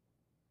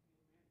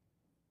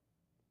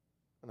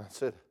 And I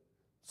said,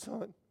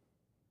 son,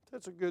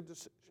 that's a good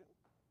decision.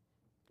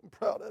 I'm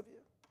proud of you.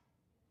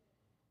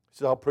 He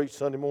said, I'll preach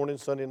Sunday morning,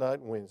 Sunday night,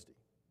 and Wednesday.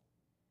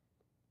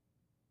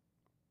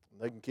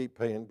 And they can keep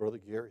paying Brother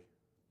Gary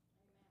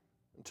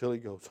until he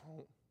goes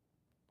home.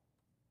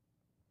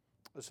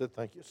 I said,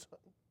 thank you, son.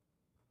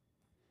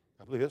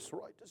 I believe that's the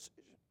right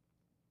decision.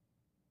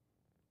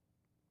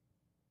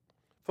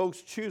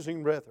 Folks,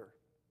 choosing rather,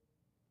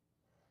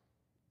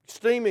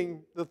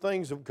 esteeming the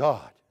things of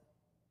God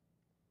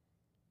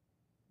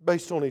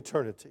based on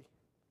eternity.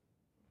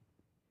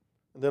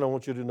 And then I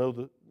want you to know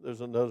that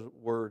there's another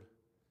word,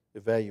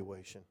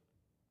 evaluation.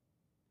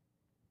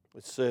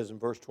 It says in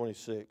verse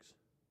 26,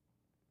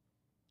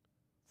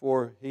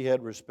 for he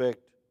had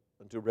respect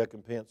unto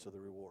recompense of the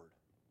reward.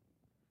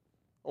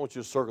 I want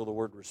you to circle the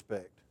word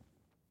respect.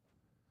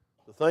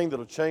 The thing that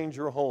will change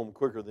your home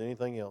quicker than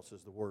anything else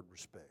is the word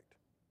respect.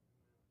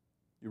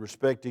 You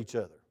respect each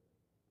other.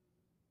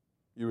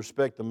 You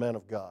respect the man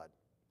of God.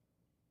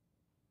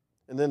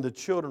 And then the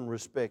children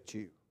respect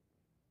you.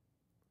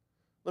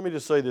 Let me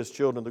just say this,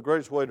 children. The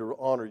greatest way to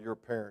honor your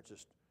parents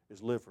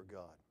is live for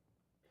God.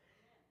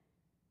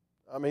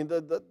 I mean,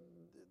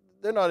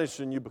 they're not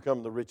interested in you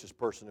becoming the richest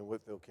person in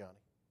Whitfield County.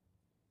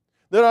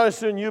 They're not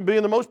interested in you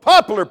being the most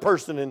popular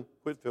person in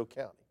Whitfield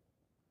County.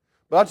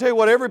 But I'll tell you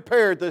what, every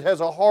parent that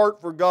has a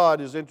heart for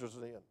God is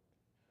interested in.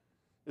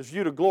 Is for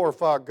you to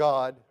glorify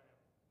God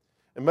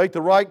and make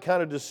the right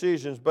kind of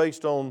decisions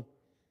based on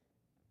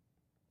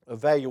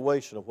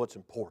evaluation of what's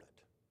important.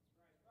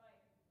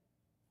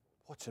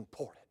 What's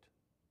important?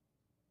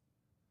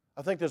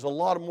 I think there's a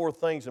lot of more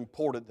things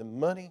important than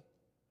money,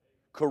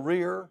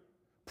 career,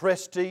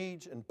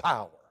 prestige, and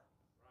power.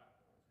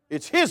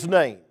 It's His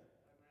name.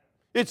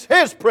 It's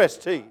His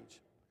prestige.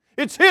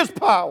 It's His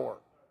power.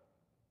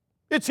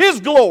 It's His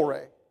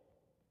glory.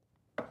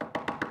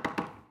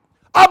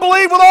 I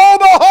believe with all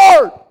my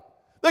heart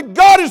that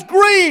God is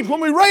grieved when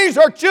we raise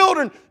our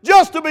children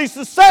just to be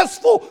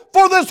successful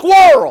for this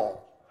world.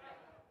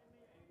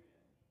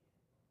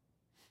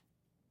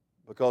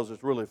 Because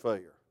it's really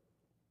failure.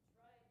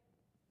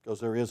 Because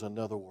there is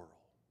another world.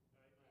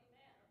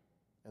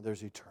 And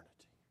there's eternity.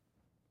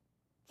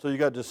 So you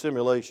got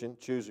dissimulation,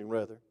 choosing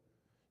rather.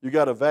 You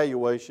got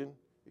evaluation,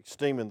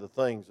 esteeming the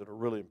things that are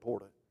really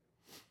important.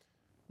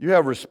 You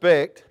have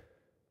respect,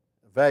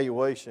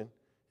 evaluation.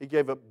 He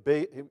gave up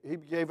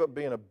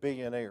being a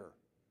billionaire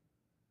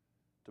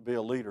to be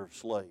a leader of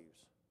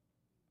slaves.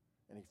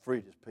 And he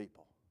freed his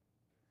people.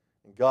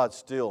 And God's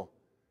still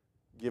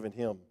giving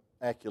him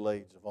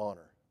accolades of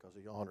honor because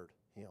he honored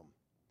him.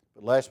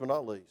 But last but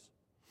not least,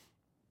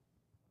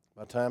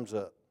 my time's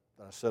up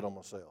that I set on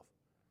myself.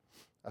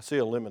 I see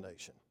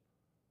elimination.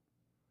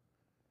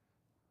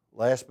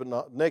 Next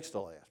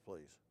to last,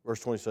 please. Verse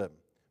 27.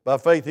 By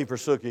faith he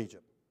forsook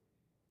Egypt,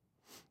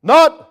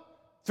 not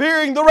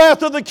fearing the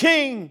wrath of the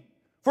king,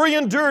 for he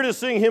endured as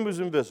seeing him who is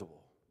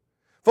invisible.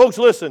 Folks,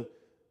 listen.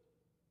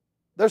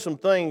 There's some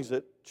things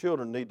that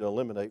children need to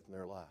eliminate from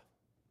their life.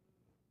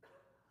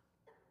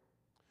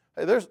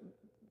 Hey, there's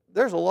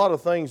a lot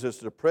of things that's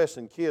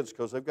depressing kids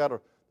because they've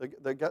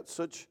got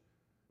such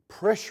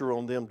pressure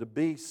on them to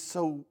be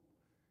so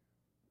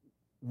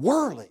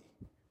worldly,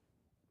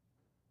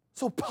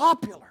 so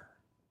popular,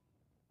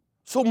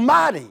 so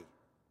mighty,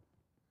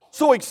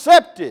 so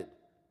accepted.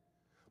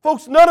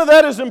 Folks, none of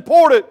that is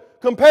important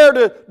compared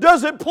to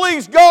does it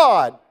please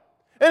God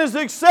and is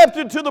it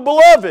accepted to the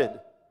beloved.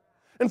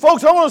 And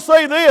folks, I want to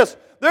say this.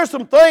 There's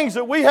some things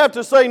that we have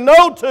to say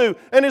no to,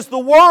 and it's the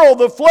world,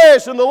 the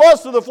flesh, and the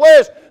lust of the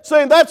flesh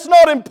saying, that's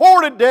not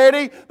important,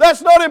 Daddy.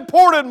 That's not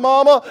important,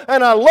 Mama,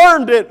 and I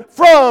learned it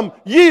from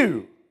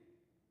you.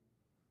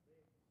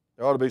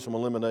 There ought to be some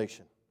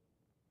elimination.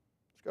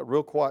 It's got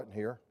real quiet in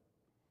here.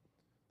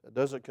 That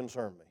doesn't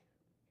concern me,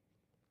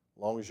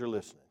 as long as you're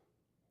listening.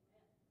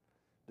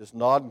 Just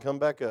nod and come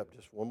back up.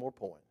 Just one more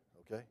point,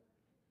 okay?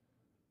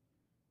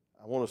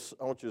 I want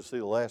you to see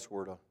the last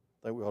word I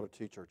think we ought to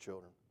teach our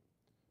children.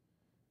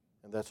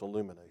 And that's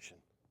illumination.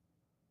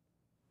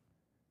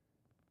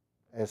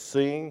 As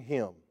seeing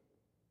Him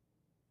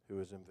who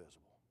is invisible.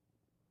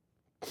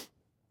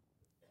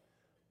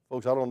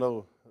 Folks, I don't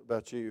know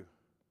about you,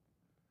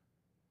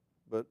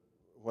 but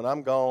when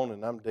I'm gone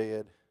and I'm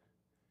dead,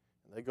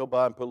 and they go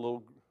by and put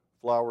little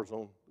flowers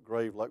on the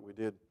grave like we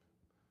did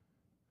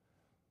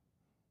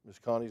Miss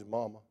Connie's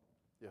mama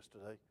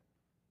yesterday,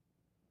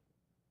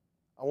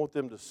 I want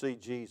them to see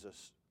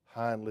Jesus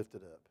high and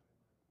lifted up.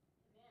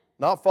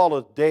 Not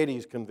follow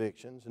Daddy's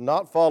convictions and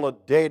not follow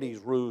Daddy's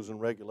rules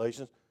and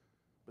regulations,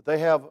 but they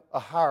have a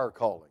higher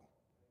calling.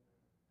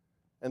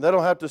 And they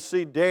don't have to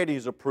see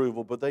Daddy's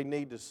approval, but they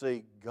need to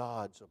see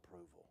God's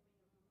approval.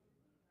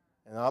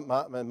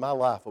 And my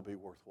life will be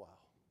worthwhile.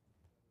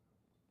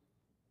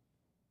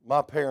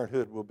 My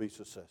parenthood will be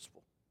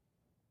successful.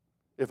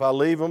 If I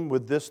leave them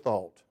with this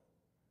thought,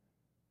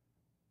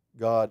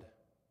 God,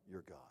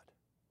 you're God.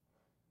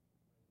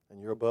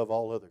 And you're above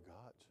all other gods.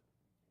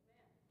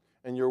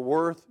 And you're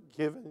worth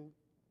giving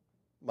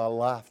my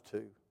life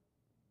to,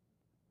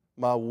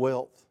 my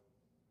wealth,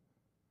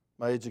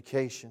 my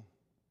education,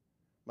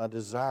 my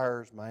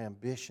desires, my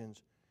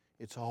ambitions.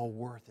 It's all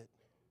worth it.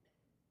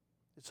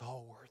 It's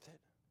all worth it.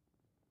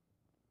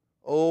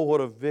 Oh,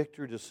 what a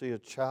victory to see a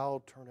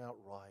child turn out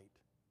right.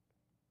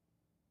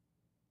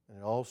 And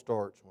it all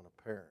starts when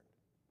a parent,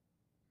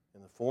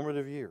 in the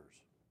formative years,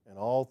 and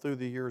all through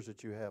the years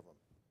that you have them,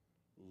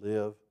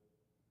 live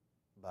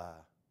by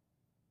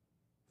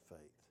faith.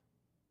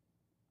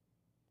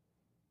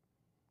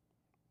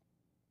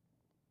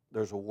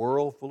 There's a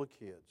world full of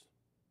kids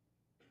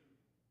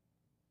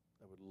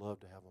that would love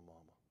to have a mama.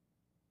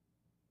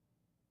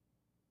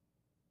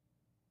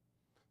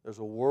 There's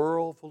a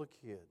world full of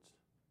kids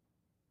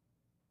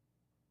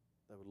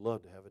that would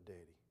love to have a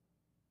daddy.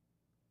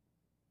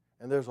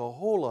 And there's a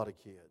whole lot of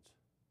kids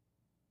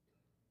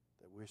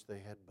that wish they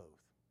had both.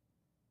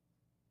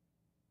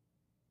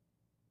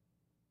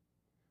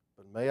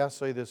 But may I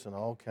say this in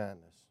all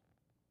kindness.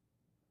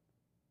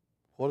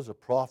 What does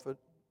it profit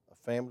a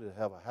family to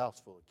have a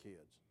house full of kids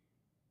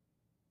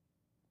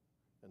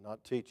and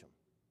not teach them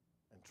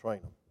and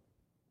train them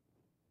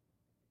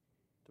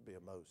to be a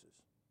Moses,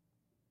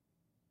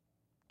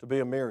 to be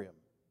a Miriam,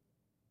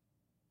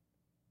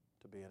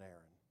 to be an Aaron?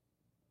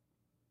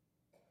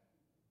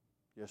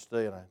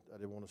 Yesterday, and I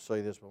didn't want to say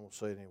this, but I'm going to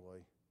say it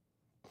anyway.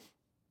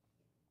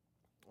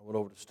 I went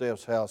over to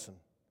Steph's house and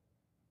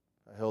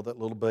I held that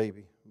little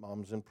baby.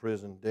 Mom's in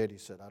prison. Daddy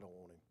said, I don't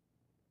want him.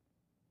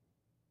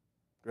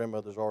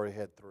 Grandmother's already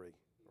had 3 or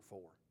 4.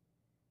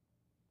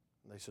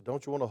 And they said,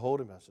 don't you want to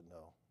hold him? I said,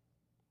 no.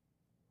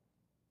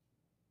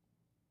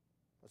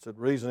 I said,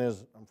 the reason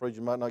is I'm afraid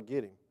you might not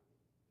get him.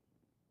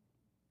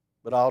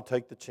 But I'll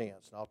take the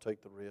chance and I'll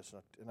take the risk.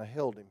 And I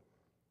held him.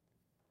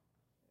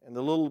 And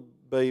the little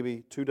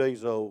baby, 2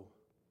 days old,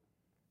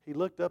 he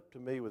looked up to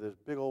me with his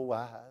big old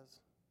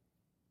eyes.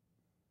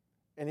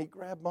 And he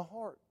grabbed my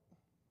heart.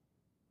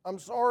 I'm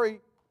sorry,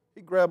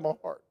 he grabbed my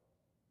heart.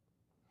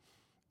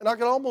 And I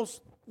could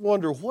almost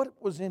wonder what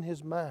was in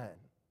his mind.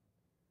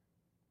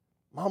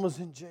 Mama's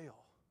in jail.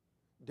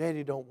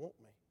 Daddy don't want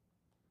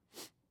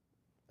me.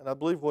 And I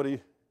believe what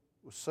he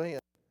was saying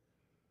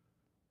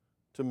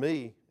to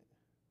me,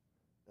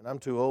 and I'm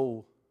too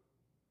old,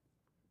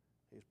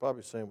 he's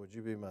probably saying, would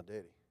you be my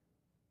daddy?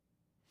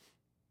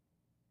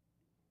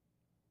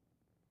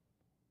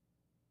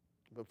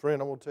 But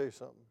friend, I want to tell you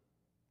something.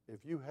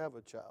 If you have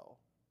a child,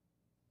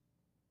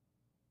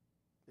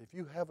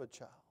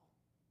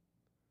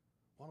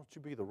 why don't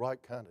you be the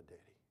right kind of daddy?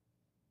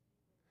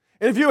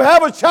 And if you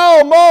have a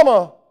child,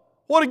 mama,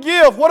 what a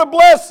gift, what a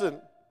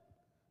blessing.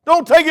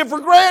 Don't take it for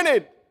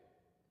granted.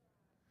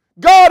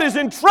 God has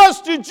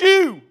entrusted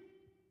you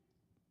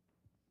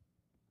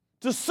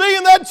to see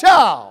in that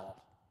child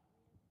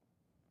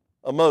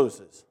a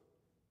Moses,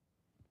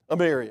 a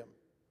Miriam,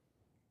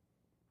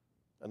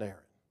 an Aaron.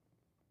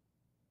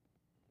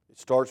 It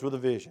starts with a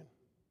vision.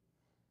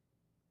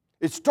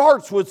 It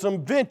starts with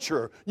some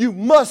venture. You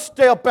must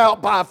step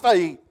out by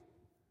faith.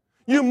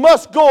 You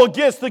must go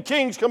against the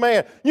king's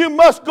command. You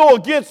must go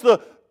against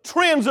the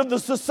trends of the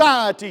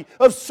society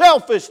of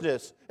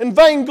selfishness and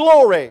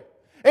vainglory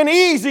and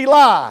easy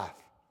life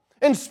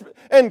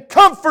and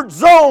comfort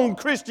zone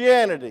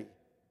Christianity.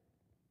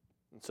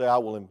 And say, I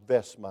will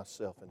invest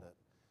myself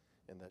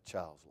in that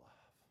child's life.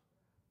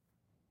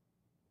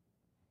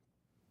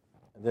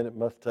 And then it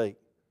must take,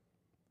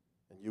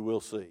 and you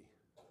will see,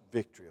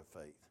 victory of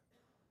faith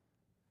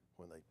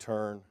when they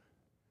turn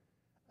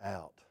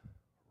out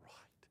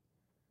right.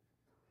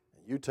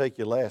 And you take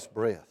your last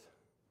breath,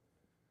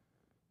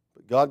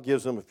 but God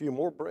gives them a few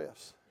more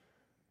breaths.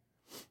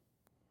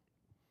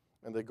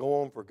 And they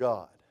go on for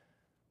God.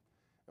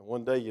 And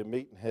one day you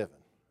meet in heaven.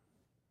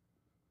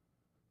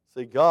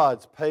 See,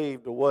 God's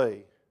paved a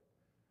way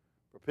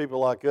for people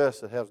like us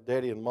that have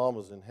daddy and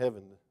mamas in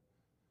heaven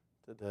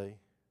today.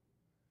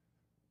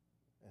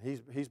 And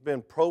he's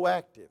been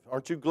proactive.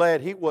 Aren't you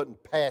glad he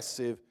wasn't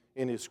passive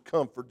in his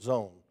comfort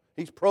zone?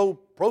 He's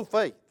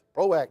pro-faith,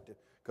 proactive,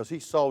 because he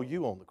saw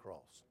you on the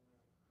cross.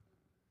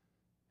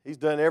 He's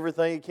done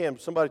everything he can.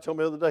 Somebody told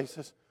me the other day, he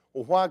says,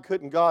 well, why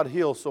couldn't God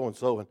heal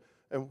so-and-so?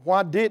 And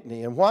why didn't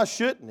he? And why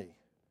shouldn't he?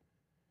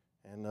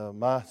 And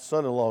my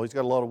son-in-law, he's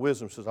got a lot of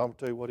wisdom, says, I'm going to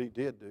tell you what he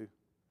did do.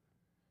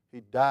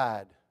 He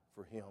died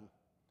for him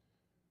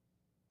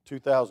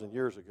 2,000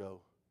 years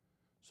ago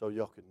so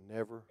y'all could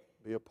never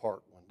be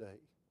apart one day.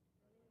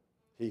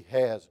 He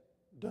has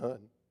done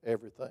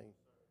everything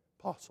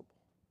possible.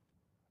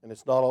 And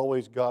it's not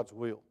always God's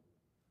will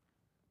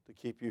to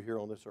keep you here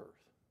on this earth.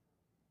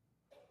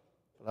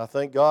 But I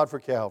thank God for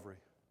Calvary.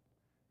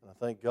 And I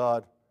thank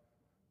God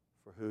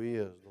for who He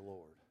is, the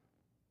Lord.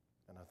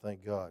 And I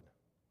thank God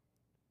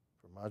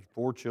for my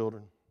 4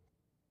 children,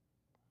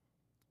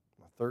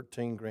 my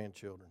 13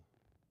 grandchildren.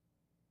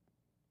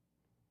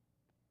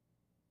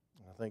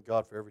 And I thank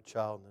God for every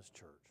child in this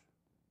church.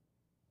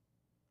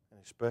 And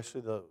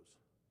especially those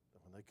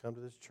that when they come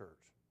to this church,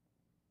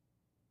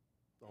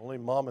 the only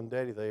mom and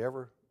daddy they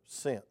ever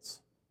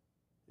sense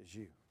is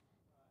you.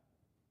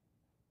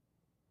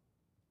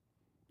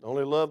 The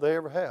only love they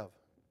ever have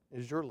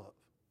is your love.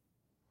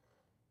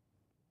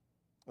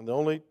 And the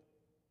only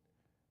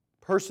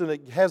person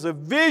that has a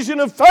vision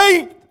of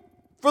faith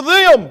for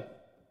them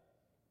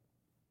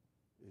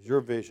is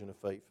your vision of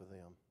faith for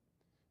them.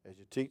 As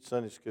you teach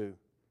Sunday school,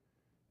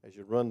 as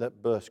you run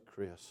that bus,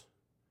 Chris,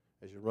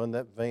 as you run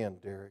that van,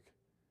 Derek,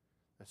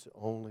 that's the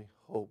only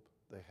hope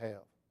they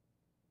have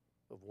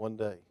of one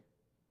day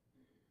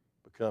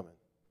becoming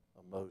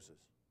a Moses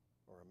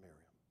or a Miriam.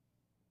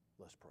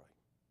 Let's pray.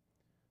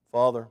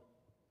 Father,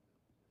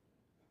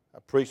 I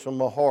preach from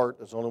my heart.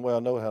 That's the only way I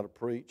know how to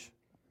preach.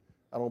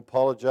 I don't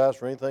apologize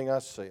for anything I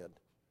said.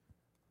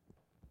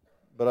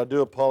 But I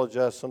do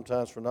apologize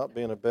sometimes for not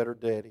being a better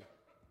daddy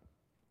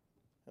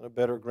and a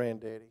better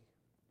granddaddy.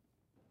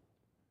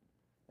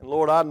 And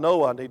Lord, I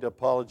know I need to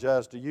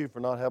apologize to you for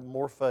not having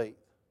more faith.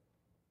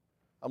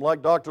 I'm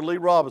like Dr. Lee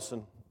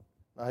Robinson.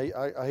 I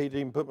hate to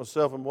even put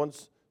myself in one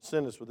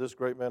sentence with this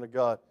great man of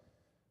God.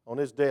 On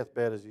his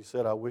deathbed, as he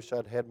said, I wish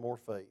I'd had more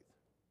faith.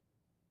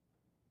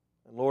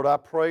 And Lord, I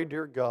pray,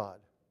 dear God,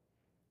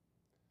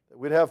 that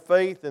we'd have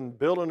faith in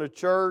building a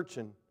church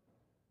and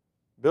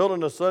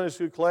building a Sunday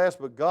school class,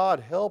 but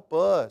God, help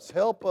us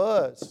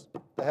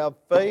to have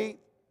faith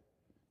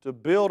to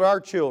build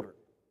our children,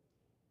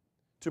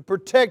 to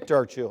protect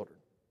our children,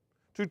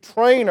 to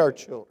train our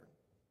children,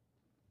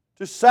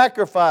 to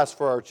sacrifice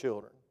for our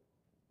children,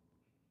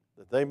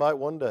 that they might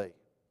one day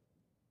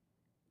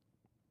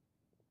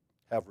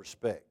have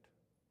respect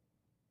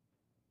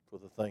for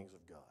the things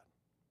of God.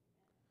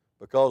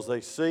 Because they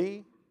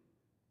see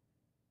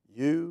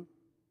you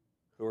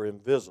who are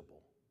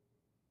invisible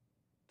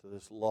to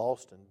this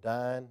lost and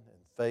dying and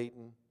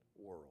fading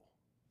world.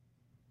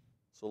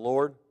 So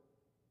Lord,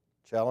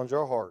 challenge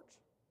our hearts.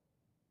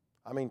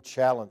 I mean,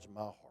 challenge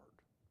my heart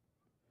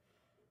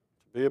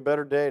to be a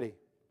better daddy.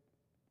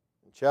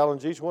 And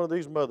challenge each one of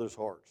these mothers'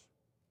 hearts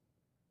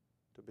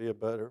to be a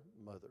better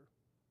mother,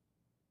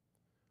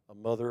 a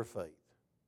mother of faith.